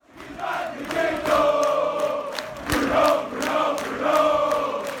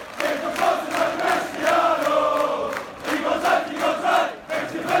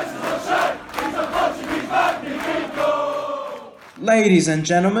Ladies and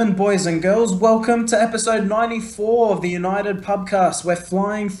gentlemen, boys and girls, welcome to episode 94 of the United Pubcast. We're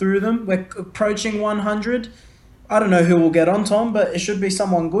flying through them. We're approaching 100. I don't know who will get on, Tom, but it should be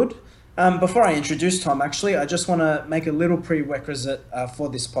someone good. Before I introduce Tom, actually, I just want to make a little prerequisite for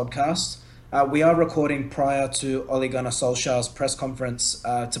this podcast. We are recording prior to Ole Gunnar Solskjaer's press conference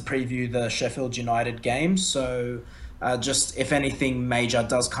to preview the Sheffield United game. So just if anything major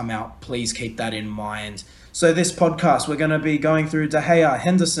does come out, please keep that in mind. So this podcast, we're going to be going through De Gea,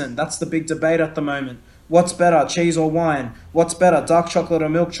 Henderson. That's the big debate at the moment. What's better, cheese or wine? What's better, dark chocolate or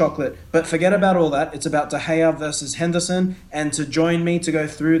milk chocolate? But forget about all that. It's about De Gea versus Henderson. And to join me to go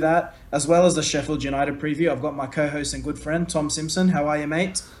through that, as well as the Sheffield United preview, I've got my co-host and good friend, Tom Simpson. How are you,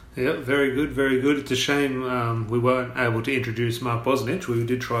 mate? Yeah, very good, very good. It's a shame we weren't able to introduce Mark Bosnich. We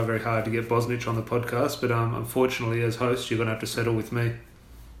did try very hard to get Bosnich on the podcast, but unfortunately, as host, you're going to have to settle with me.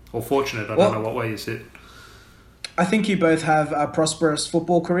 Or fortunate, I don't know what way you sit. I think you both have prosperous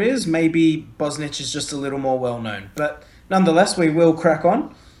football careers. Maybe Bosnich is just a little more well-known. But nonetheless, we will crack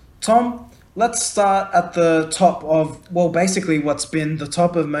on. Tom, let's start at the top of, basically what's been the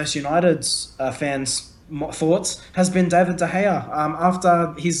top of most United's fans' thoughts has been David De Gea.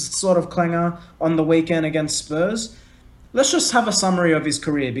 After his sort of clanger on the weekend against Spurs, let's just have a summary of his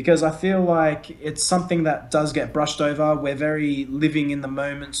career because I feel like it's something that does get brushed over. We're very living in the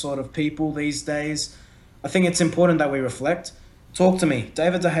moment sort of people these days. I think it's important that we reflect. Talk to me.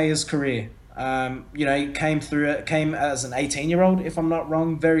 David De Gea's career. He came as an 18-year-old, if I'm not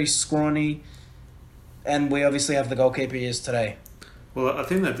wrong, very scrawny, and we obviously have the goalkeeper he is today. Well, I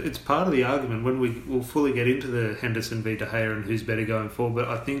think that it's part of the argument when we'll fully get into the Henderson v De Gea and who's better going forward, but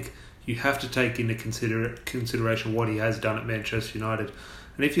I think you have to take into consideration what he has done at Manchester United.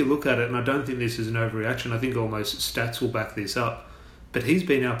 And if you look at it, and I don't think this is an overreaction, I think almost stats will back this up, but he's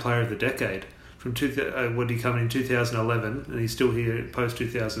been our player of the decade. From when he came in 2011, and he's still here post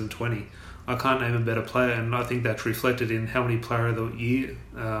 2020. I can't name a better player, and I think that's reflected in how many Player of the Year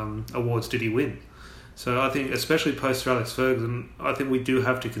awards did he win. So I think, especially post Alex Ferguson, I think we do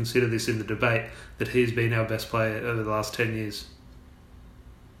have to consider this in the debate that he's been our best player over the last 10 years.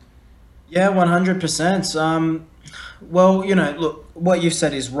 Yeah, 100%. Look, what you've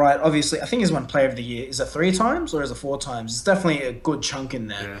said is right. Obviously, I think he's won Player of the Year. Is it 3 times or is it 4 times? It's definitely a good chunk in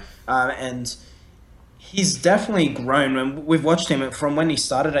there. Yeah. And he's definitely grown. And we've watched him from when he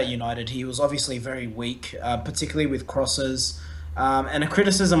started at United. He was obviously very weak, particularly with crosses. And a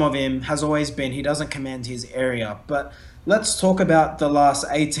criticism of him has always been he doesn't command his area. But let's talk about the last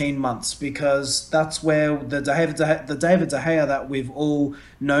 18 months because that's where the David De Gea that we've all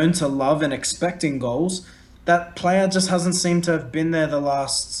known to love and expect in goals, that player just hasn't seemed to have been there the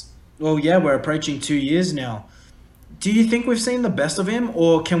last, we're approaching 2 years now. Do you think we've seen the best of him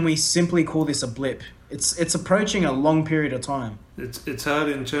or can we simply call this a blip? It's approaching a long period of time. It's hard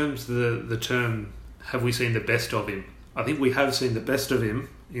in terms of the term, have we seen the best of him? I think we have seen the best of him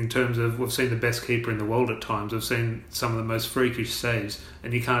in terms of we've seen the best keeper in the world at times. We've seen some of the most freakish saves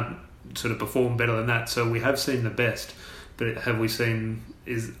and you can't sort of perform better than that. So we have seen the best, but are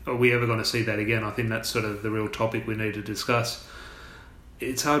we ever going to see that again? I think that's sort of the real topic we need to discuss.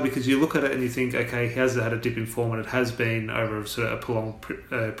 It's hard because you look at it and you think, okay, he has had a dip in form and it has been over sort of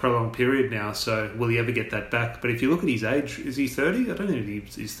a prolonged period now, so will he ever get that back? But if you look at his age, is he 30? I don't think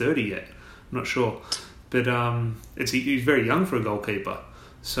he's 30 yet. I'm not sure. But he's very young for a goalkeeper.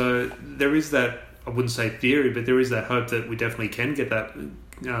 So there is that, I wouldn't say theory, but there is that hope that we definitely can get that,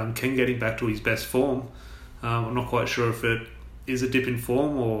 can get him back to his best form. I'm not quite sure if it is a dip in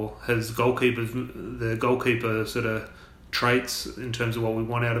form or has the goalkeeper sort of traits in terms of what we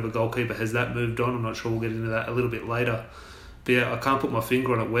want out of a goalkeeper, has that moved on? I'm not sure, we'll get into that a little bit later. But yeah, I can't put my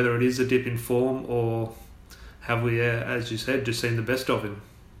finger on it whether it is a dip in form or have we, as you said, just seen the best of him.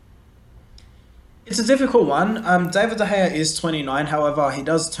 It's a difficult one. David De Gea is 29, however, he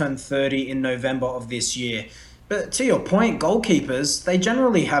does turn 30 in November of this year. But to your point, goalkeepers, they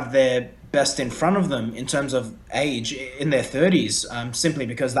generally have their best in front of them in terms of age in their 30s, simply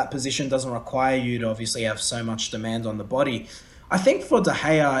because that position doesn't require you to obviously have so much demand on the body. I think for De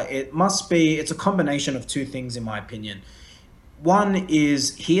Gea, it's a combination of 2 things in my opinion. One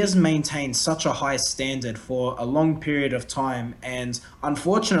is he has maintained such a high standard for a long period of time, and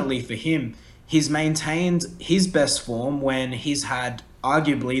unfortunately for him, he's maintained his best form when he's had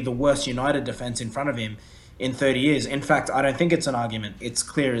arguably the worst United defence in front of him in 30 years. In fact, I don't think it's an argument. It's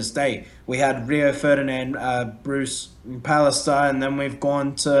clear as day. We had Rio Ferdinand, Bruce Pallister, and then we've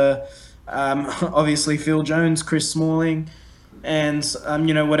gone to obviously Phil Jones, Chris Smalling, and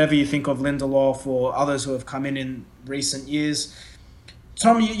whatever you think of Lindelof or others who have come in recent years.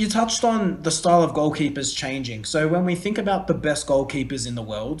 Tom, you touched on the style of goalkeepers changing. So when we think about the best goalkeepers in the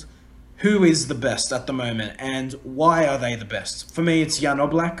world, who is the best at the moment and why are they the best? For me, it's Jan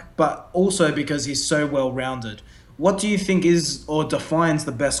Oblak, but also because he's so well rounded. What do you think is or defines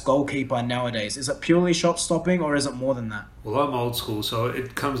the best goalkeeper nowadays? Is it purely shot stopping or is it more than that? Well, I'm old school, so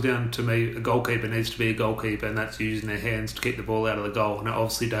it comes down to me, a goalkeeper needs to be a goalkeeper, and that's using their hands to keep the ball out of the goal. Now,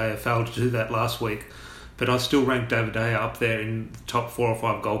 obviously, De Gea failed to do that last week, but I still rank David De Gea up there in the top 4 or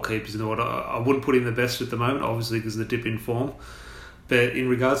 5 goalkeepers in the world. I wouldn't put him the best at the moment, obviously, because of the dip in form. But in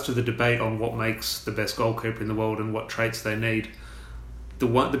regards to the debate on what makes the best goalkeeper in the world and what traits they need,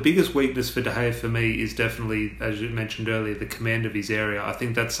 the biggest weakness for De Gea for me is definitely, as you mentioned earlier, the command of his area. I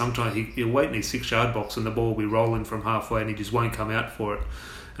think that sometimes he'll wait in his 6 yard box and the ball will be rolling from halfway and he just won't come out for it.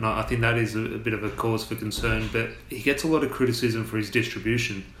 And I think that is a bit of a cause for concern. But he gets a lot of criticism for his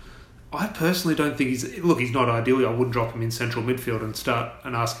distribution. I personally don't think he's not ideal. I wouldn't drop him in central midfield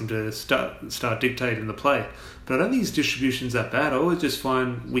and ask him to start dictating the play. But I don't think his distribution's that bad. I always just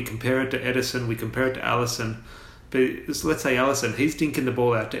find we compare it to Ederson, we compare it to Alisson. But let's say Alisson, he's dinking the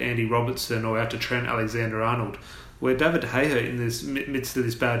ball out to Andy Robertson or out to Trent Alexander-Arnold, where David De Gea, in this midst of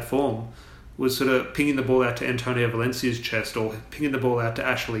this bad form, was sort of pinging the ball out to Antonio Valencia's chest or pinging the ball out to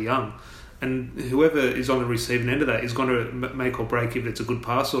Ashley Young. And whoever is on the receiving end of that is going to make or break if it's a good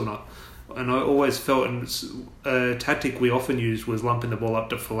pass or not. And I always felt, and a tactic we often used was lumping the ball up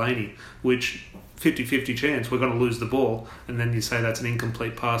to Fellaini, which 50-50 chance we're going to lose the ball, and then you say that's an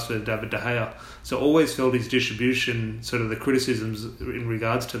incomplete pass for David De Gea. So I always felt his distribution, sort of the criticisms in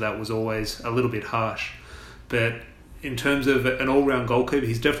regards to that was always a little bit harsh. But in terms of an all-round goalkeeper,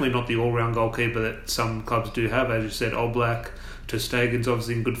 he's definitely not the all-round goalkeeper that some clubs do have. As you said, Oblak, Ter Stegen's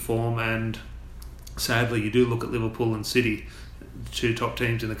obviously in good form, and sadly you do look at Liverpool and City, the 2 top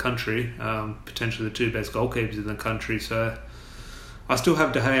teams in the country, potentially the 2 best goalkeepers in the country. So I still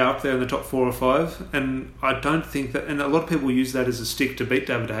have De Gea up there in the top 4 or 5, and I don't think that. And a lot of people use that as a stick to beat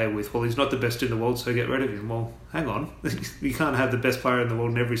David De Gea with. Well, he's not the best in the world, so get rid of him. Well, hang on, you can't have the best player in the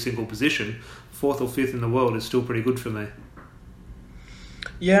world in every single position. 4th or 5th in the world is still pretty good for me.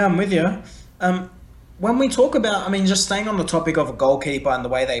 Yeah, I'm with you. When we talk about, just staying on the topic of a goalkeeper and the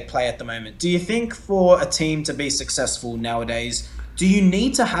way they play at the moment, do you think for a team to be successful nowadays, do you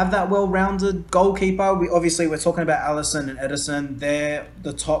need to have that well-rounded goalkeeper? We're talking about Alisson and Ederson. They're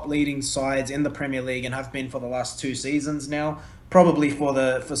the top leading sides in the Premier League and have been for the last 2 seasons now, probably for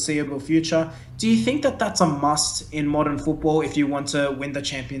the foreseeable future. Do you think that that's a must in modern football if you want to win the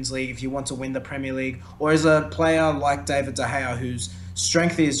Champions League, if you want to win the Premier League? Or is a player like David De Gea, whose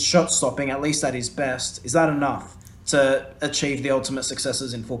strength is shot stopping, at least at his best, is that enough to achieve the ultimate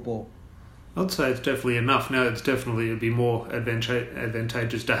successes in football? I'd say it's definitely enough. Now, it'd be more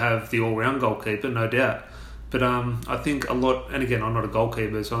advantageous to have the all-round goalkeeper, no doubt. But I think a lot, and again, I'm not a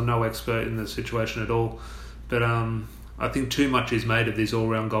goalkeeper, so I'm no expert in the situation at all. But I think too much is made of this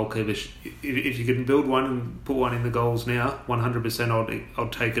all-round goalkeeper. If you can build one and put one in the goals now, 100% I'll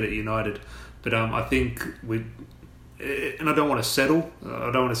take it at United. But I think and I don't want to settle.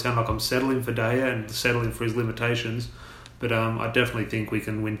 I don't want to sound like I'm settling for De Gea and settling for his limitations. But I definitely think we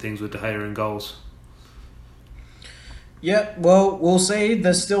can win things with De Gea in goals. Yeah, well, we'll see.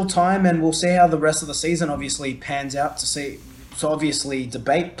 There's still time, and we'll see how the rest of the season obviously pans out to obviously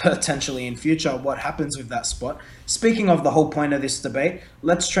debate potentially in future what happens with that spot. Speaking of the whole point of this debate,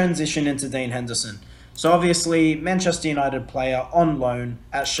 let's transition into Dean Henderson. So obviously, Manchester United player on loan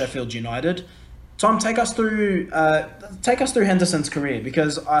at Sheffield United. Tom, take us through Henderson's career,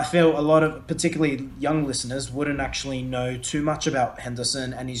 because I feel a lot of particularly young listeners wouldn't actually know too much about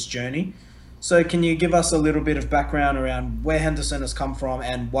Henderson and his journey. So can you give us a little bit of background around where Henderson has come from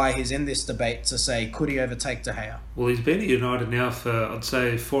and why he's in this debate to say, could he overtake De Gea? Well, he's been at United now for, I'd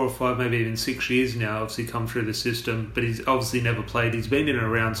say, 4 or 5, maybe even 6 years now, obviously come through the system, but he's obviously never played. He's been in and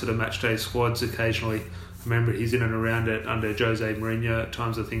around sort of matchday squads occasionally. Remember, he's in and around it under Jose Mourinho. At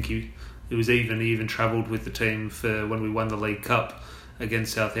times I think he even travelled with the team for when we won the League Cup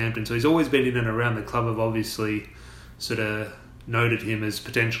against Southampton. So he's always been in and around. The club have obviously sort of noted him as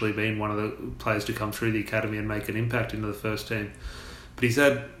potentially being one of the players to come through the academy and make an impact into the first team. But he's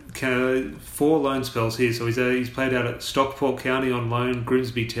had 4 loan spells here. So he's played out at Stockport County on loan,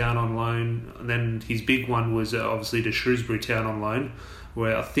 Grimsby Town on loan, and then his big one was obviously to Shrewsbury Town on loan,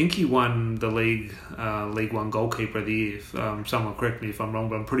 where I think he won the League One Goalkeeper of the Year. Someone correct me if I'm wrong,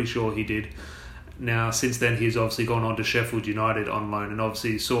 but I'm pretty sure he did. Now, since then, he's obviously gone on to Sheffield United on loan, and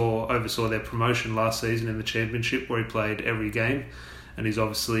obviously oversaw their promotion last season in the Championship, where he played every game. And he's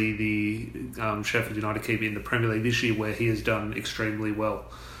obviously the Sheffield United keeper in the Premier League this year, where he has done extremely well.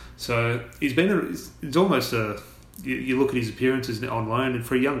 So he's almost a you look at his appearances on loan, and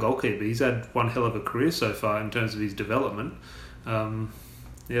for a young goalkeeper, he's had one hell of a career so far in terms of his development.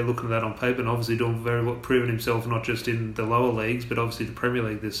 Looking at that on paper, and obviously doing very well, proving himself not just in the lower leagues, but obviously the Premier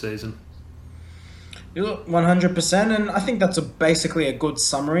League this season. You look 100%, and I think that's basically a good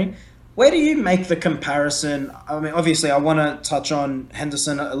summary. Where do you make the comparison? I mean, obviously, I want to touch on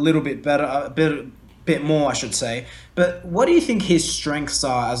Henderson a little bit better, a bit more, I should say. But what do you think his strengths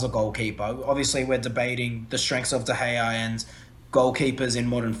are as a goalkeeper? Obviously, we're debating the strengths of De Gea and goalkeepers in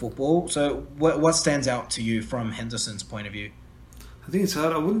modern football. So, what stands out to you from Henderson's point of view? I think it's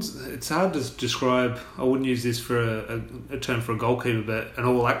hard. It's hard to describe. I wouldn't use this for a term for a goalkeeper, but an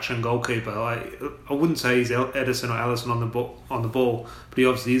all-action goalkeeper. I wouldn't say he's Ederson or Alisson on the ball, but he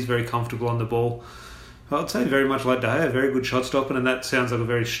obviously is very comfortable on the ball. I'd say very much like De Gea, very good shot stopping, and that sounds like a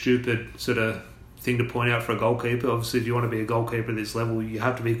very stupid sort of thing to point out for a goalkeeper. Obviously, if you want to be a goalkeeper at this level, you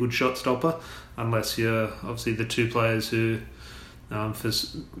have to be a good shot stopper, unless you're obviously the two players who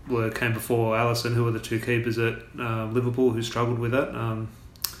came before Alisson, who were the two keepers at Liverpool who struggled with that.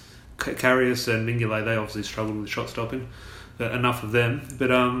 Karius and Mignolet, they obviously struggled with shot stopping, but enough of them. But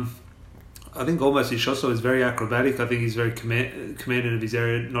I think almost his shot stop is very acrobatic. I think he's very commanding of his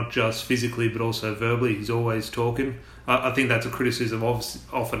area, not just physically but also verbally. He's always talking. I think that's a criticism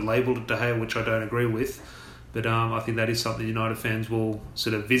often labelled at De Gea, which I don't agree with. But I think that is something United fans will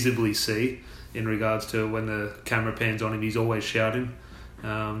sort of visibly see in regards to when the camera pans on him, he's always shouting.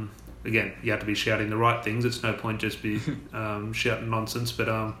 Again, you have to be shouting the right things. It's no point just be shouting nonsense. But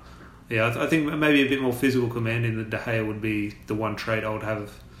I think maybe a bit more physical command in the De Gea would be the one trait I would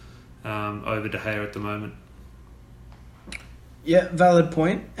have over De Gea at the moment. Yeah, valid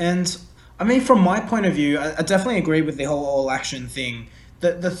point. And I mean, from my point of view, I definitely agree with the whole all-action thing.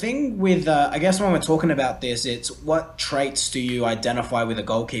 The thing with, I guess when we're talking about this, it's what traits do you identify with a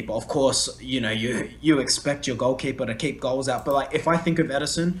goalkeeper? Of course, you expect your goalkeeper to keep goals out. But like if I think of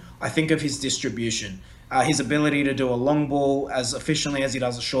Ederson, I think of his distribution, his ability to do a long ball as efficiently as he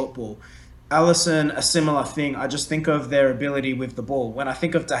does a short ball. Alisson, a similar thing. I just think of their ability with the ball. When I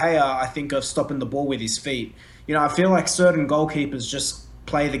think of De Gea, I think of stopping the ball with his feet. I feel like certain goalkeepers just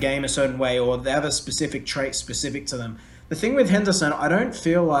play the game a certain way, or they have a specific trait specific to them. The thing with Henderson, I don't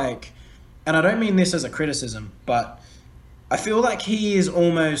feel like, and I don't mean this as a criticism, but I feel like he is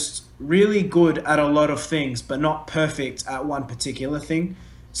almost really good at a lot of things, but not perfect at one particular thing.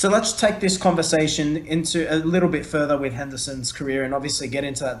 So let's take this conversation into a little bit further with Henderson's career and obviously get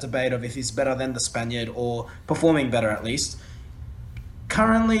into that debate of if he's better than the Spaniard or performing better at least.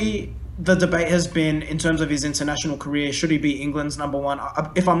 Currently, the debate has been, in terms of his international career, should he be England's number one?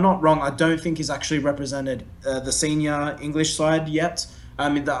 If I'm not wrong, I don't think he's actually represented the senior English side yet.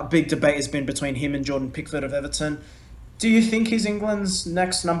 The big debate has been between him and Jordan Pickford of Everton. Do you think he's England's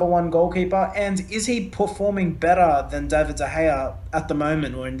next number one goalkeeper? And is he performing better than David De Gea at the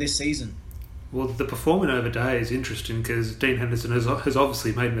moment or in this season? Well, the performance over De Gea is interesting because Dean Henderson has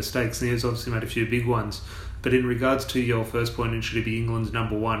obviously made mistakes and he has obviously made a few big ones. But in regards to your first point, should he be England's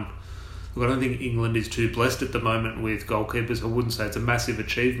number one? Look, I don't think England is too blessed at the moment with goalkeepers. I wouldn't say it's a massive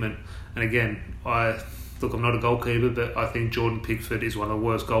achievement. And again, I'm not a goalkeeper, but I think Jordan Pickford is one of the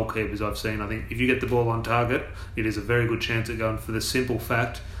worst goalkeepers I've seen. I think if you get the ball on target, it is a very good chance at going, for the simple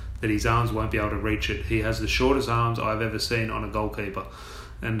fact that his arms won't be able to reach it. He has the shortest arms I've ever seen on a goalkeeper.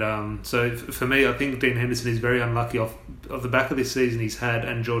 And so for me, I think Dean Henderson is very unlucky off the back of this season he's had,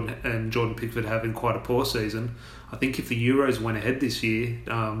 and Jordan Pickford having quite a poor season. I think if the Euros went ahead this year,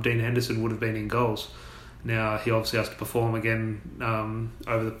 Dean Henderson would have been in goals. Now, he obviously has to perform again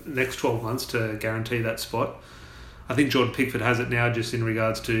over the next 12 months to guarantee that spot. I think Jordan Pickford has it now just in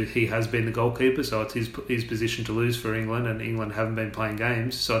regards to he has been the goalkeeper, so it's his position to lose for England, and England haven't been playing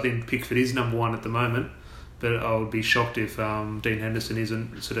games. So I think Pickford is number one at the moment, but I would be shocked if Dean Henderson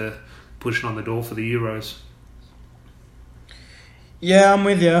isn't sort of pushing on the door for the Euros. Yeah, I'm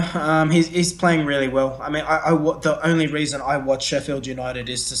with you. He's playing really well. I mean, the only reason I watch Sheffield United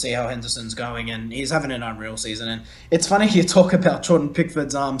is to see how Henderson's going, and he's having an unreal season. And it's funny you talk about Jordan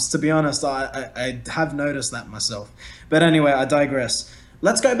Pickford's arms. To be honest, I have noticed that myself. But anyway, I digress.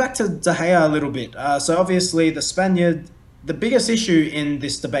 Let's go back to De Gea a little bit. So obviously, the Spaniard, the biggest issue in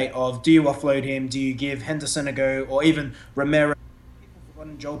this debate of do you offload him, do you give Henderson a go, or even Romero.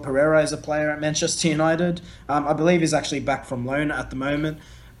 Joel Pereira is a player at Manchester United. I believe he's actually back from loan at the moment.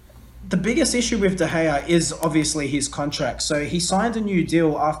 The biggest issue with De Gea is obviously his contract. So he signed a new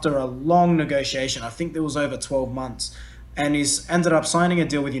deal after a long negotiation. I think there was over 12 months. And he's ended up signing a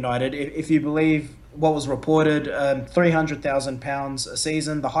deal with United. If you believe what was reported, £300,000 a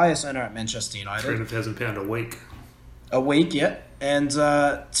season, the highest earner at Manchester United. £300,000 a week. A week, yeah. And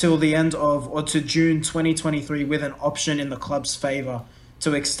till the end of, or to June 2023, with an option in the club's favour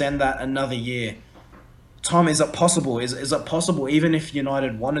to extend that another year. Tom, is it possible? Is it possible, even if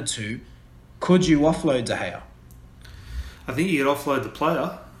United wanted to, could you offload De Gea? I think you could offload the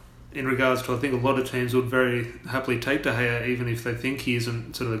player in regards to, I think a lot of teams would very happily take De Gea, even if they think he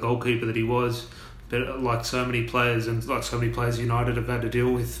isn't sort of the goalkeeper that he was. But like so many players, and like so many players United have had to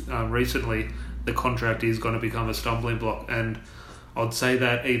deal with recently, the contract is going to become a stumbling block. And I'd say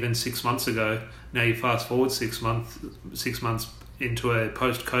that even 6 months ago. Now you fast forward 6 months into a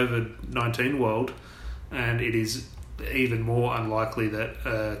post-COVID-19 world, and it is even more unlikely that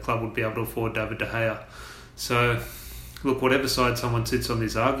a club would be able to afford David De Gea. So, look, whatever side someone sits on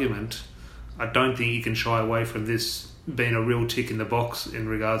this argument, I don't think you can shy away from this being a real tick in the box in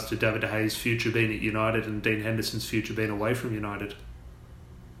regards to David De Gea's future being at United and Dean Henderson's future being away from United.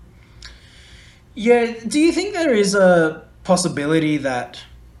 Yeah, do you think there is a possibility that,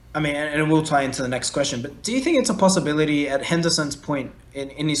 I mean, and we'll tie into the next question, but do you think it's a possibility at Henderson's point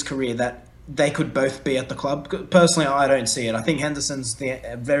in his career that they could both be at the club? Personally, I don't see it. I think Henderson's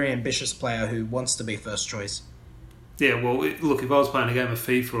a very ambitious player who wants to be first choice. Yeah, well, look, if I was playing a game of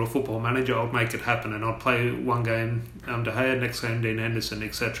FIFA or a Football Manager, I'd make it happen, and I'd play one game De Gea, next game Dean Henderson,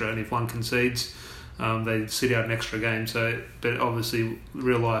 etc. And if one concedes, they sit out an extra game. So, but obviously,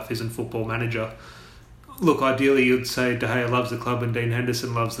 real life isn't Football Manager. Look, ideally, you'd say De Gea loves the club and Dean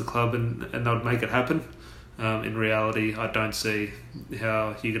Henderson loves the club, and they'd make it happen. In reality, I don't see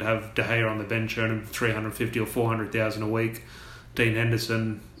how you could have De Gea on the bench earning 350 or 400,000 a week. Dean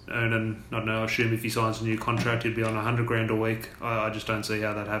Henderson earning, I don't know, I assume if he signs a new contract, he'd be on 100 grand a week. I just don't see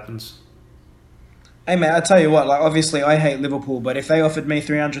how that happens. Hey mate, I tell you what, like obviously I hate Liverpool, but if they offered me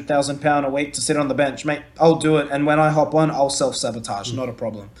 £300,000 a week to sit on the bench, mate, I'll do it. And when I hop on, I'll self-sabotage, not a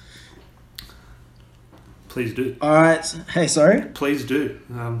problem. Please do. All right. Hey, sorry? Please do.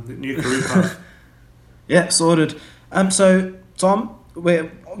 New career path. Yeah, sorted. So, Tom,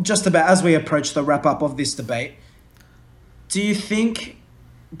 we're just about, as we approach the wrap-up of this debate, do you think,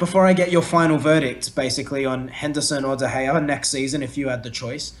 before I get your final verdict, basically, on Henderson or De Gea next season, if you had the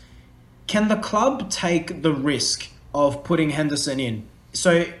choice, can the club take the risk of putting Henderson in?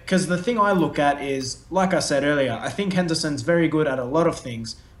 So, because the thing I look at is, like I said earlier, I think Henderson's very good at a lot of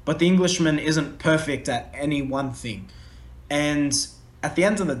things, but the Englishman isn't perfect at any one thing. And at the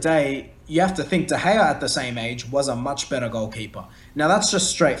end of the day, you have to think De Gea at the same age was a much better goalkeeper. Now, that's just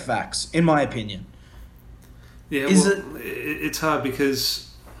straight facts, in my opinion. Yeah, it's hard because,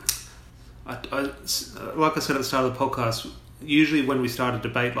 like I said at the start of the podcast, usually when we start a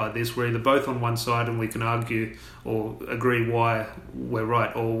debate like this, we're either both on one side and we can argue or agree why we're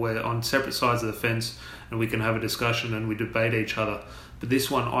right, or we're on separate sides of the fence and we can have a discussion and we debate each other. But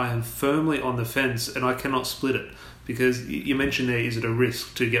this one, I am firmly on the fence and I cannot split it, because you mentioned there, is it a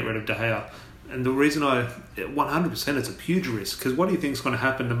risk to get rid of De Gea? And the reason 100% it's a huge risk, because what do you think is going to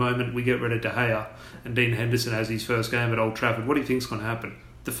happen the moment we get rid of De Gea and Dean Henderson has his first game at Old Trafford? What do you think is going to happen?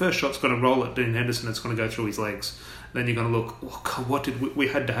 The first shot's going to roll at Dean Henderson, it's going to go through his legs. Then you're going to look, oh God, what did we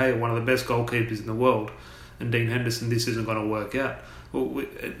had De Gea, one of the best goalkeepers in the world, and Dean Henderson, this isn't going to work out. Well,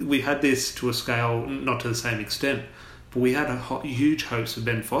 we had this to a scale, not to the same extent, but we had huge hopes of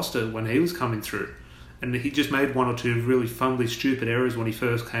Ben Foster when he was coming through. And he just made one or two really fumbly stupid errors when he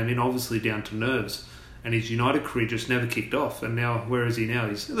first came in, obviously down to nerves. And his United career just never kicked off. And now, where is he now?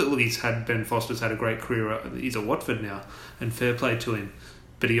 Ben Foster's had a great career. He's at Watford now, and fair play to him.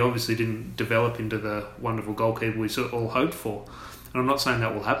 But he obviously didn't develop into the wonderful goalkeeper we all hoped for. And I'm not saying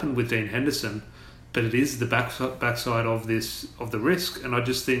that will happen with Dean Henderson, but it is the backside of the risk. And I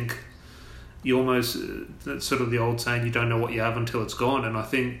just think you almost, that's sort of the old saying, you don't know what you have until it's gone. And I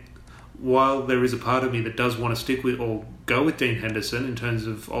think while there is a part of me that does want to stick with or go with Dean Henderson in terms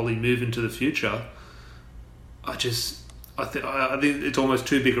of Ollie move into the future, I think it's almost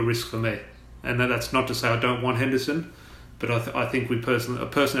too big a risk for me. And that's not to say I don't want Henderson, but I think personally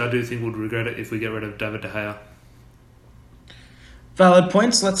I do think we'd regret it if we get rid of David De Gea. Valid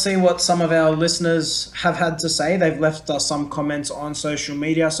points. Let's see what some of our listeners have had to say. They've left us some comments on social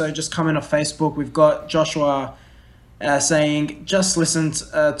media. So just come in on Facebook. We've got Joshua saying, just listened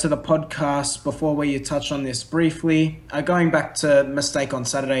to the podcast before where you touched on this briefly. Going back to mistake on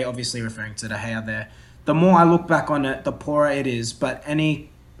Saturday, obviously referring to De Gea there. The more I look back on it, the poorer it is. But any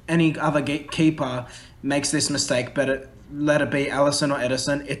other keeper makes this mistake, but let it be Alisson or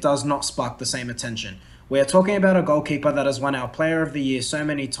Ederson, it does not spark the same attention. We are talking about a goalkeeper that has won our Player of the Year so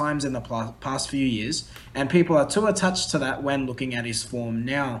many times in the past few years, and people are too attached to that when looking at his form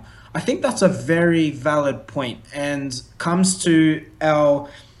now. I think that's a very valid point, and comes to our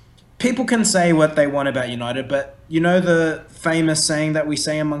people can say what they want about United, but you know the famous saying that we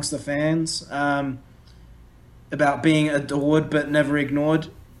say amongst the fans about being adored but never ignored?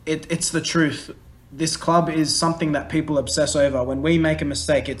 It's the truth. This club is something that people obsess over. When we make a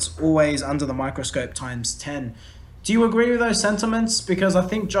mistake, it's always under the microscope times 10. Do you agree with those sentiments? Because I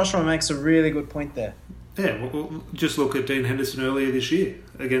think Joshua makes a really good point there. Yeah, well, just look at Dean Henderson earlier this year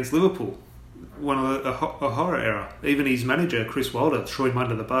against Liverpool. One of a horror error. Even his manager, Chris Wilder, threw him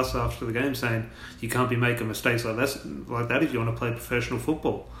under the bus after the game, saying you can't be making mistakes like that if you want to play professional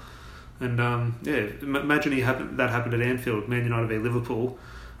football. And imagine that happened at Anfield, Man United v Liverpool,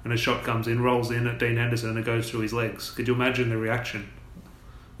 and a shot comes in, rolls in at Dean Henderson, and it goes through his legs. Could you imagine the reaction?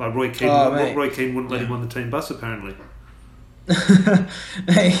 Like Roy Keane wouldn't let him on the team bus, apparently.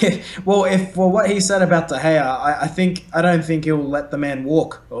 Well, for what he said about De Gea, I don't think he'll let the man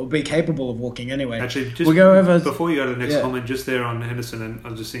walk or be capable of walking anyway. Actually, we'll go over before you go to the next comment, just there on Henderson, and I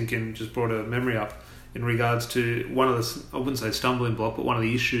was just thinking, just brought a memory up in regards to one of the, I wouldn't say stumbling block, but one of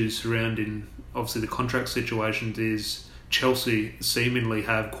the issues surrounding obviously the contract situations is Chelsea seemingly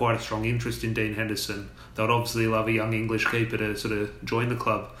have quite a strong interest in Dean Henderson. They'd obviously love a young English keeper to sort of join the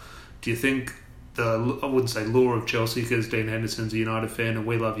club. Do you think I wouldn't say lure of Chelsea, because Dean Henderson's a United fan and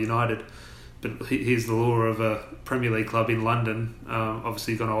we love United, but here's the lure of a Premier League club in London,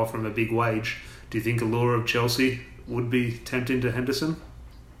 obviously going to offer him a big wage. Do you think a lure of Chelsea would be tempting to Henderson?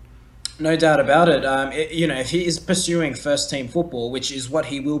 No doubt about it. If he is pursuing first-team football, which is what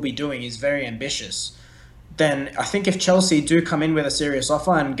he will be doing, is very ambitious, then I think if Chelsea do come in with a serious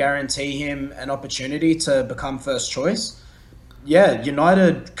offer and guarantee him an opportunity to become first choice, yeah,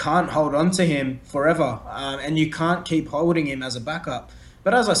 United can't hold on to him forever, and you can't keep holding him as a backup.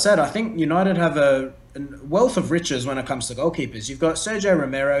 But as I said, I think United have a wealth of riches when it comes to goalkeepers. You've got Sergio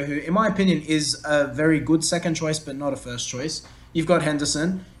Romero, who, in my opinion, is a very good second choice, but not a first choice. You've got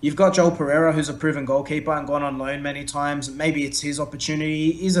Henderson. You've got Joel Pereira, who's a proven goalkeeper and gone on loan many times. Maybe it's his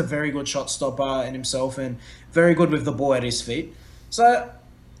opportunity. He's a very good shot stopper in himself and very good with the ball at his feet. So,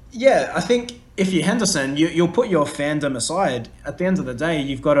 yeah, I think if you're Henderson, you'll put your fandom aside. At the end of the day,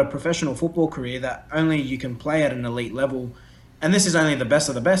 you've got a professional football career that only you can play at an elite level. And this is only the best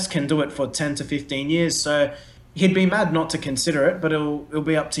of the best, can do it for 10 to 15 years. So he'd be mad not to consider it, but it'll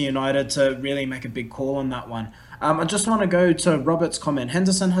be up to United to really make a big call on that one. I just want to go to Robert's comment.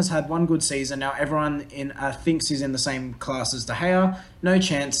 Henderson has had one good season. Now everyone thinks he's in the same class as De Gea. No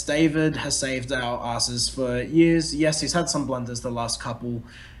chance. David has saved our asses for years. Yes, he's had some blunders the last couple.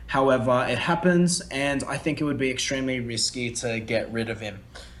 However, it happens, and I think it would be extremely risky to get rid of him.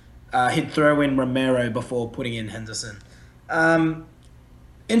 He'd throw in Romero before putting in Henderson.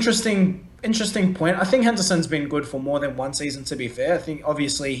 Interesting point. I think Henderson's been good for more than one season, to be fair. I think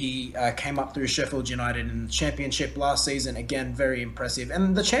obviously he came up through Sheffield United in the Championship last season. Again, very impressive.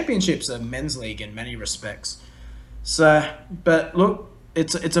 And the Championship's a men's league in many respects. So, but look,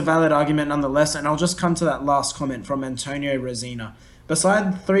 it's a valid argument nonetheless. And I'll just come to that last comment from Antonio Rosina.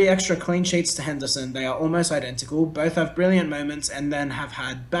 Beside 3 extra clean sheets to Henderson, they are almost identical. Both have brilliant moments and then have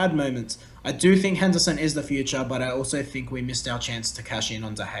had bad moments. I do think Henderson is the future, but I also think we missed our chance to cash in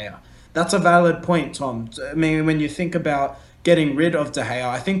on De Gea. That's a valid point, Tom. I mean, when you think about getting rid of De Gea,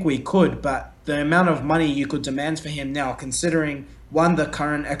 I think we could, but the amount of money you could demand for him now, considering, 1, the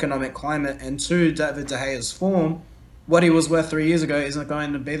current economic climate, and 2, David De Gea's form, what he was worth 3 years ago isn't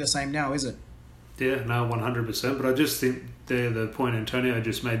going to be the same now, is it? Yeah, no, 100%. But I just think the point Antonio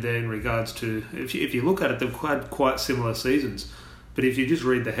just made there in regards to, if you look at it, they've had quite similar seasons. But if you just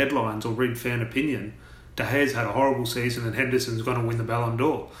read the headlines or read fan opinion, De Gea's had a horrible season and Henderson's going to win the Ballon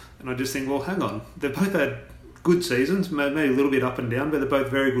d'Or. And I just think, well, hang on. They've both had good seasons, maybe a little bit up and down, but they're both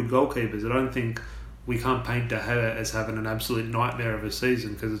very good goalkeepers. I don't think we can't paint De Gea as having an absolute nightmare of a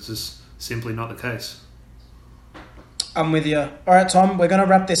season, because it's just simply not the case. I'm with you. All right, Tom, we're going to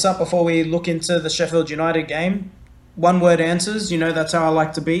wrap this up before we look into the Sheffield United game. One-word answers, that's how I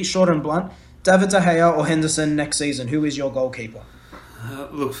like to be, short and blunt. David De Gea or Henderson next season? Who is your goalkeeper?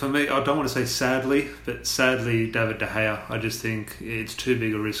 Look, for me, I don't want to say sadly, but sadly, David De Gea. I just think it's too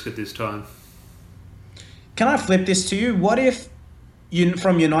big a risk at this time. Can I flip this to you? What if,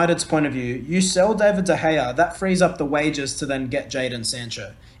 from United's point of view, you sell David De Gea, that frees up the wages to then get Jadon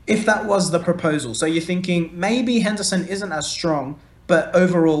Sancho? If that was the proposal. So you're thinking maybe Henderson isn't as strong, but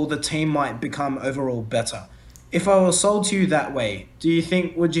overall the team might become overall better. If I was sold to you that way, do you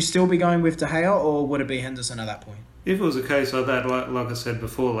think, would you still be going with De Gea, or would it be Henderson at that point? If it was a case like that, like I said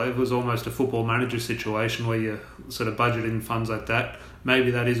before, like if it was almost a football manager situation where you're sort of budgeting funds like that, maybe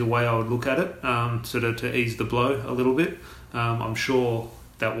that is a way I would look at it, sort of to ease the blow a little bit. I'm sure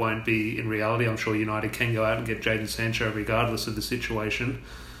that won't be in reality. I'm sure United can go out and get Jadon Sancho regardless of the situation.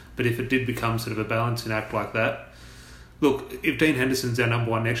 But if it did become sort of a balancing act like that, look, if Dean Henderson's our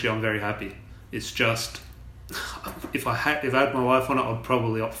number one next year, I'm very happy. It's just, if I had my life on it, I'd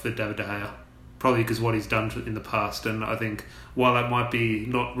probably opt for David De Gea. Probably because what he's done in the past. And I think while that might be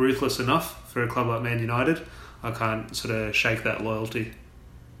not ruthless enough for a club like Man United, I can't sort of shake that loyalty.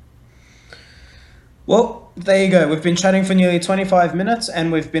 Well, there you go. We've been chatting for nearly 25 minutes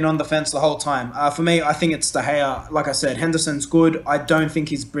and we've been on the fence the whole time. For me, I think it's De Gea. Like I said, Henderson's good. I don't think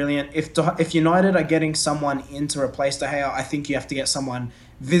he's brilliant. If United are getting someone in to replace De Gea, I think you have to get someone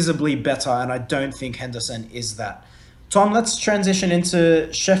visibly better, and I don't think Henderson is that. Tom, let's transition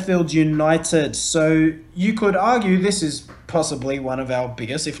into Sheffield United. So you could argue this is possibly one of our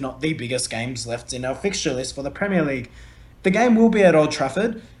biggest, if not the biggest, games left in our fixture list for the Premier League. The game will be at Old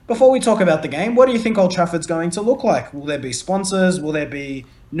Trafford. Before we talk about the game, what do you think Old Trafford's going to look like? Will there be sponsors? Will there be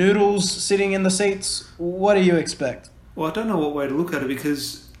noodles sitting in the seats? What do you expect? Well, I don't know what way to look at it,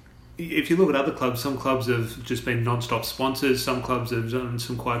 because if you look at other clubs, some clubs have just been non-stop sponsors, some clubs have done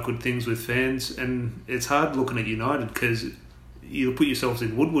some quite good things with fans, and it's hard looking at United because you put yourselves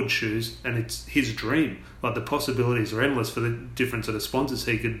in Woodward's shoes and it's his dream. Like, the possibilities are endless for the different sort of sponsors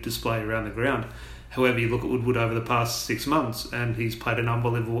he could display around the ground. However, you look at Woodward over the past 6 months and he's played an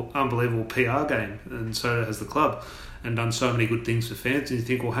unbelievable PR game, and so has the club, and done so many good things for fans, and you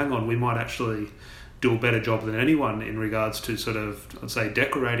think, well, hang on, we might actually do a better job than anyone in regards to sort of, I'd say,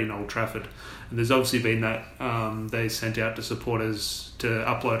 decorating Old Trafford. And there's obviously been that they sent out to supporters to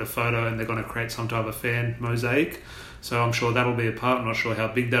upload a photo, and they're going to create some type of fan mosaic. So I'm sure that'll be a part. I'm not sure how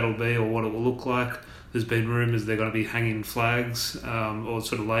big that'll be or what it will look like. There's been rumours they're going to be hanging flags or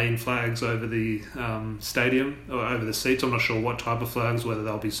sort of laying flags over the stadium or over the seats. I'm not sure what type of flags, whether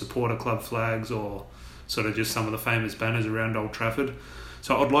they'll be supporter club flags or sort of just some of the famous banners around Old Trafford.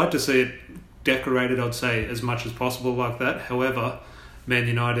 So I'd like to see it decorated, I'd say, as much as possible like that. However, Man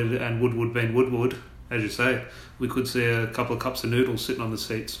United and Woodward being Woodward, as you say, we could see a couple of cups of noodles sitting on the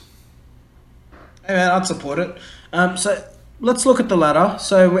seats. Hey man, I'd support it. So let's look at the ladder.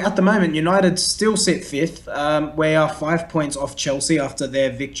 So at the moment, United still sit fifth. We are 5 points off Chelsea after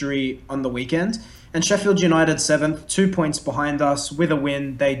their victory on the weekend. And Sheffield United 7th, 2 points behind us. With a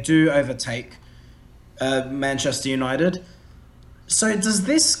win, they do overtake Manchester United. So does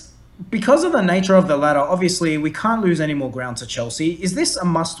this, because of the nature of the ladder, obviously we can't lose any more ground to Chelsea. Is this a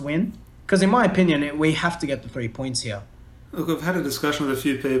must-win? Because in my opinion, we have to get the 3 points here. Look, I've had a discussion with a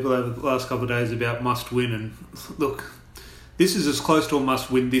few people over the last couple of days about must-win, and look, this is as close to a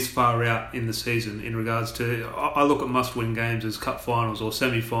must-win this far out in the season in regards to, I look at must-win games as cup finals or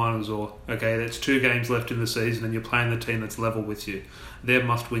semi-finals, or, okay, that's 2 games left in the season and you're playing the team that's level with you. They're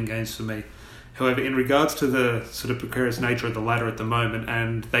must-win games for me. However, in regards to the sort of precarious nature of the ladder at the moment,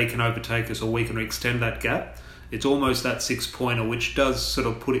 and they can overtake us or we can extend that gap, it's almost that 6-pointer, which does sort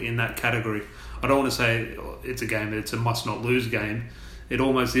of put it in that category. I don't want to say it's a game that it's a must-not-lose game. It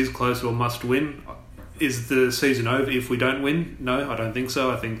almost is close to a must-win. Is the season over if we don't win? No, I don't think so.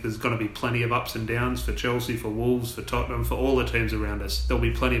 I think there's going to be plenty of ups and downs for Chelsea, for Wolves, for Tottenham, for all the teams around us. There'll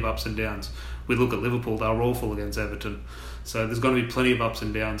be plenty of ups and downs. We look at Liverpool, they were awful against Everton. So there's going to be plenty of ups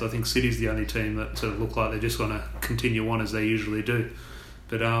and downs. I think City's the only team that sort of look like they're just going to continue on as they usually do.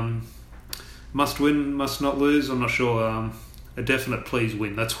 But must win, must not lose, I'm not sure. A definite please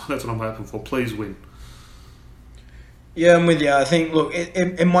win. That's what I'm hoping for. Please win. Yeah, I'm with you. I think, look,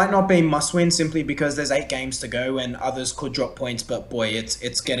 it might not be must-win simply because there's 8 games to go and others could drop points, but boy,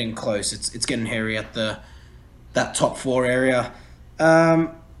 it's getting close. It's getting hairy at that top 4 area.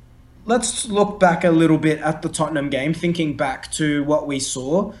 Let's look back a little bit at the Tottenham game, thinking back to what we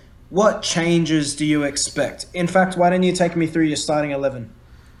saw. What changes do you expect? In fact, why don't you take me through your starting 11?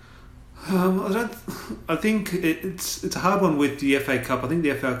 I think it's a hard one with the FA Cup. I think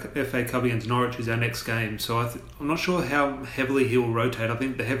the FA Cup against Norwich is our next game, so I'm not sure how heavily he will rotate. I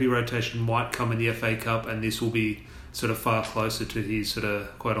think the heavy rotation might come in the FA Cup, and this will be sort of far closer to his sort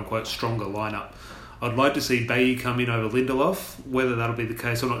of quote-unquote stronger lineup. I'd like to see Bailly come in over Lindelof. Whether that'll be the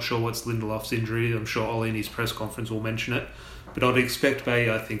case, I'm not sure what's Lindelof's injury. I'm sure Ollie in his press conference will mention it. But I'd expect Bailly,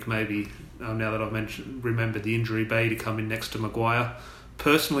 I think maybe, now that I've remembered the injury, Bailly to come in next to Maguire.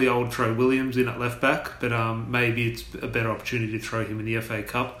 Personally, I would throw Williams in at left back, but maybe it's a better opportunity to throw him in the FA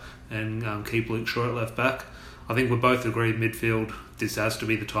Cup and keep Luke Shaw at left back. I think we both agreed midfield, this has to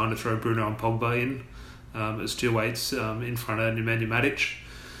be the time to throw Bruno and Pogba in as 2 weights in front of Nemanja Matic.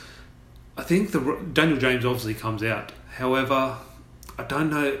 I think Daniel James obviously comes out. However, I don't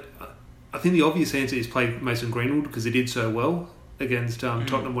know. I think the obvious answer is play Mason Greenwood because he did so well against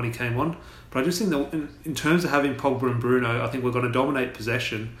Tottenham when he came on. But I just think that in terms of having Pogba and Bruno, I think we're going to dominate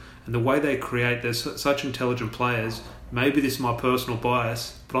possession. And the way they create, they're such intelligent players. Maybe this is my personal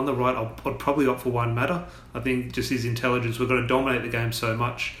bias, but on the right, I'd probably opt for Juan Mata. I think just his intelligence, we're going to dominate the game so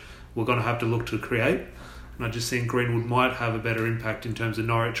much, we're going to have to look to create. And I just think Greenwood might have a better impact in terms of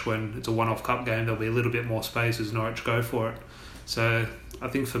Norwich when it's a one-off cup game. There'll be a little bit more space as Norwich go for it. So I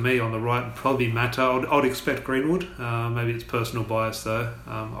think for me on the right, it'd probably be Mata. I'd expect Greenwood. Maybe it's personal bias though.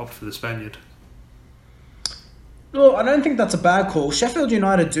 Opt for the Spaniard. Well, I don't think that's a bad call. Sheffield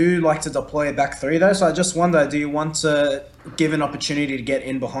United do like to deploy a back three, though, so I just wonder, do you want to give an opportunity to get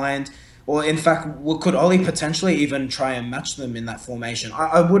in behind? Or, in fact, could Ollie potentially even try and match them in that formation?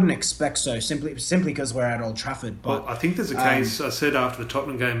 I wouldn't expect so, simply because we're at Old Trafford. But well, I think there's a case, I said after the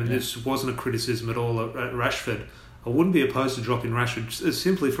Tottenham game, and this wasn't a criticism at all at Rashford, I wouldn't be opposed to dropping Rashford,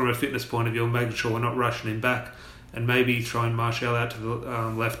 simply from a fitness point of view, making sure we're not rushing him back, and maybe throwing Martial out to the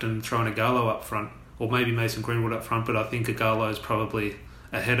left and throwing Ighalo up front. Or maybe Mason Greenwood up front, but I think Ighalo is probably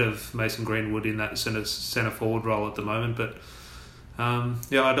ahead of Mason Greenwood in that centre forward role at the moment. But I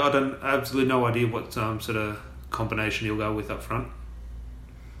don't absolutely no idea what sort of combination he'll go with up front.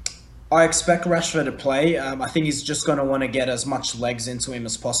 I expect Rashford to play. I think he's just going to want to get as much legs into him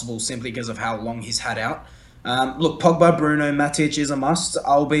as possible, simply because of how long he's had out. Look, Pogba, Bruno, Matic is a must.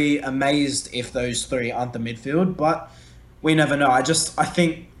 I'll be amazed if those three aren't the midfield, but we never know. I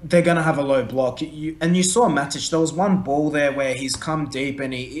think they're going to have a low block. You saw Matic. There was one ball there where he's come deep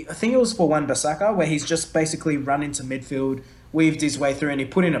and I think it was for Wan-Bissaka, where he's just basically run into midfield, weaved his way through, and he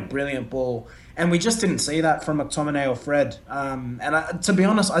put in a brilliant ball. And we just didn't see that from McTominay or Fred. To be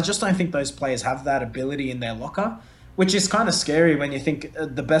honest, I just don't think those players have that ability in their locker, which is kind of scary when you think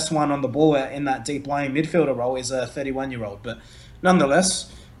the best one on the ball in that deep-lying midfielder role is a 31-year-old. But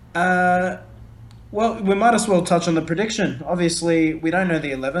nonetheless, well, we might as well touch on the prediction. Obviously, we don't know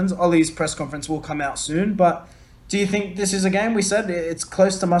the 11s. Ollie's press conference will come out soon, but do you think this is a game? We said it's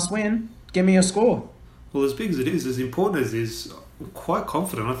close to must win. Give me a score. Well, as big as it is, as important as it is, I'm quite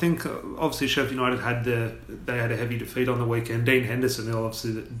confident. I think obviously Sheffield United had a heavy defeat on the weekend. Dean Henderson, who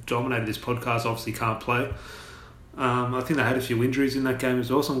obviously dominated this podcast, obviously can't play. I think they had a few injuries in that game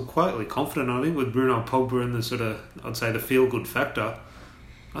as well, so I'm quietly confident. I think with Bruno and Pogba and the sort of, I'd say, the feel-good factor,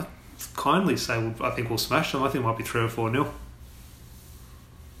 I kindly say I think we'll smash them. I think it might be 3 or 4-0.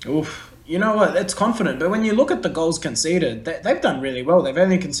 Oof. You know what? It's confident, but when you look at the goals conceded, they've done really well. They've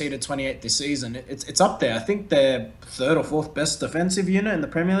only conceded 28 this season. It's up there. I think they're 3rd or 4th best defensive unit in the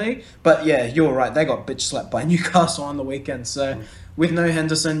Premier League. But yeah, you're right. They got bitch slapped by Newcastle on the weekend. So with no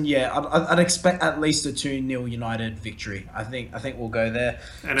Henderson, yeah, I'd expect at least a 2-0 United victory. I think we'll go there.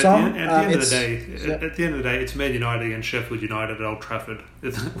 And at the end of the day, it's Man United against Sheffield United at Old Trafford.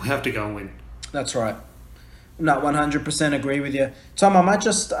 We have to go and win. That's right. No, 100% agree with you. Tom, I might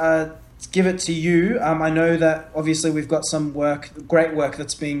just give it to you. I know that obviously we've got some great work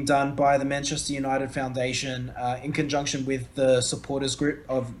that's being done by the Manchester United Foundation in conjunction with the supporters group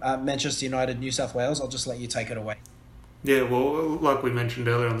of Manchester United New South Wales. I'll just let you take it away. Yeah, well, like we mentioned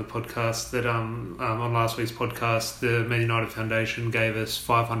earlier on the podcast, that on last week's podcast, the Man United Foundation gave us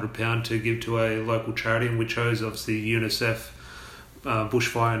 £500 to give to a local charity, and we chose obviously UNICEF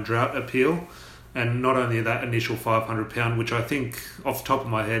Bushfire and Drought Appeal. And not only that initial £500, which I think off the top of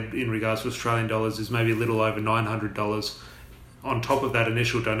my head in regards to Australian dollars is maybe a little over $900. On top of that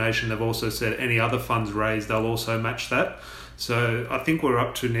initial donation, they've also said any other funds raised, they'll also match that. So I think we're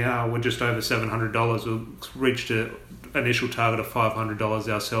up to now, we're just over $700. We've reached an initial target of $500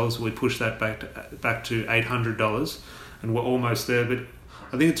 ourselves. We pushed that back to $800 and we're almost there. But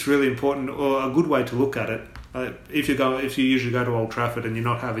I think it's really important, or a good way to look at it. If you usually go to Old Trafford and you're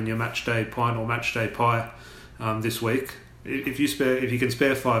not having your match day pint or match day pie this week, if you can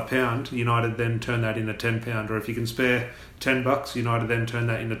spare £5, United then turn that into £10, or if you can spare $10, United then turn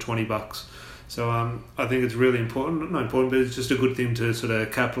that into $20. So I think it's really important, not important, but it's just a good thing to sort of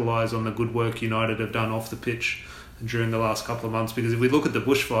capitalise on the good work United have done off the pitch during the last couple of months. Because if we look at the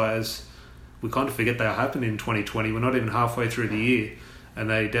bushfires, we kind of forget they happened in 2020. We're not even halfway through the year. And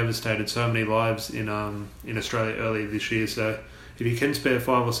they devastated so many lives in Australia earlier this year. So if you can spare $5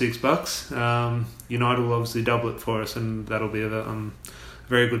 or $6, United will obviously double it for us, and that'll be a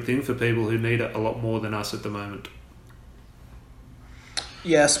very good thing for people who need it a lot more than us at the moment.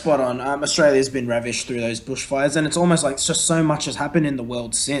 Yeah, spot on. Australia's been ravished through those bushfires, and it's almost like just so much has happened in the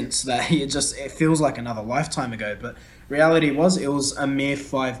world since that it feels like another lifetime ago. But reality was, it was a mere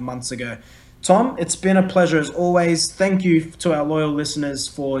 5 months ago. Tom, it's been a pleasure as always. Thank you to our loyal listeners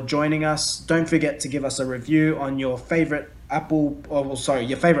for joining us. Don't forget to give us a review on your favorite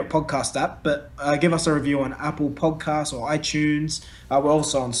your favorite podcast app, but give us a review on Apple Podcasts or iTunes. We're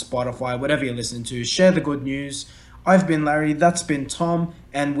also on Spotify, whatever you're listening to. Share the good news. I've been Larry, that's been Tom,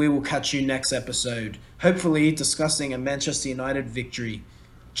 and we will catch you next episode. Hopefully discussing a Manchester United victory.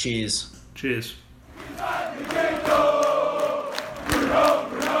 Cheers. Cheers.